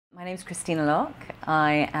My name is Kristina Locke.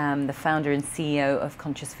 I am the founder and CEO of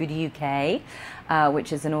Conscious Food UK,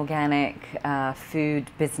 which is an organic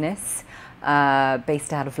food business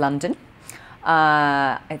based out of London.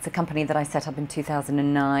 It's a company that I set up in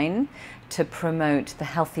 2009 to promote the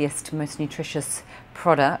healthiest, most nutritious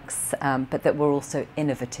products, but that were also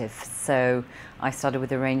innovative. So I started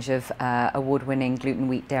with a range of award-winning gluten,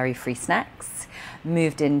 wheat, dairy-free snacks,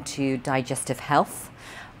 moved into digestive health,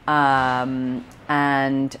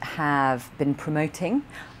 and have been promoting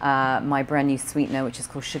my brand new sweetener, which is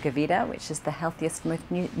called Sugar Vida, which is the healthiest,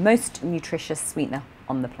 most nutritious sweetener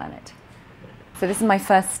on the planet. So this is my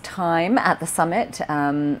first time at the summit,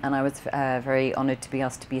 and I was very honoured to be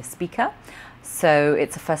asked to be a speaker. So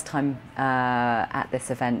it's the first time at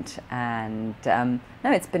this event, and no,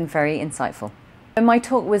 it's been very insightful. My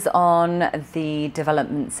talk was on the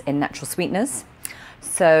developments in natural sweeteners.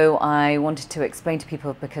 So I wanted to explain to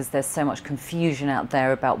people, because there's so much confusion out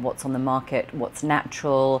there about what's on the market, what's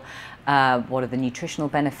natural, what are the nutritional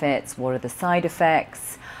benefits, what are the side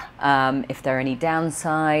effects, if there are any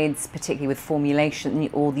downsides, particularly with formulation,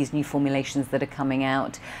 all these new formulations that are coming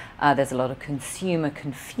out. There's a lot of consumer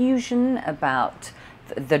confusion about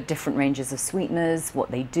the different ranges of sweeteners, what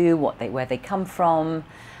they do, where they come from.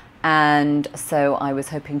 And so I was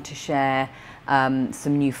hoping to share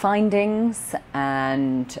some new findings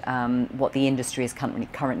and what the industry is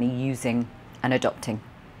currently using and adopting.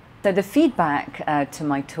 So the feedback to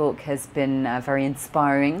my talk has been very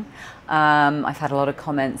inspiring. I've had a lot of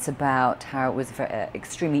comments about how it was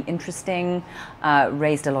extremely interesting,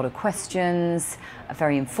 raised a lot of questions,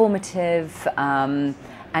 very informative and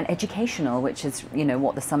educational, which is, you know,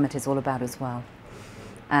 what the summit is all about as well.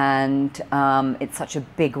 And it's such a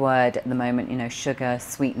big word at the moment, you know, sugar,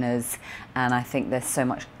 sweeteners, and I think there's so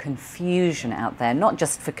much confusion out there, not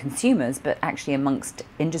just for consumers, but actually amongst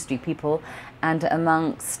industry people and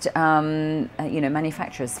amongst, you know,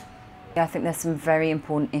 manufacturers. I think there's some very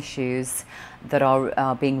important issues that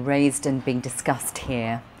are being raised and being discussed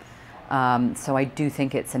here. So I do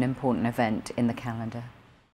think it's an important event in the calendar.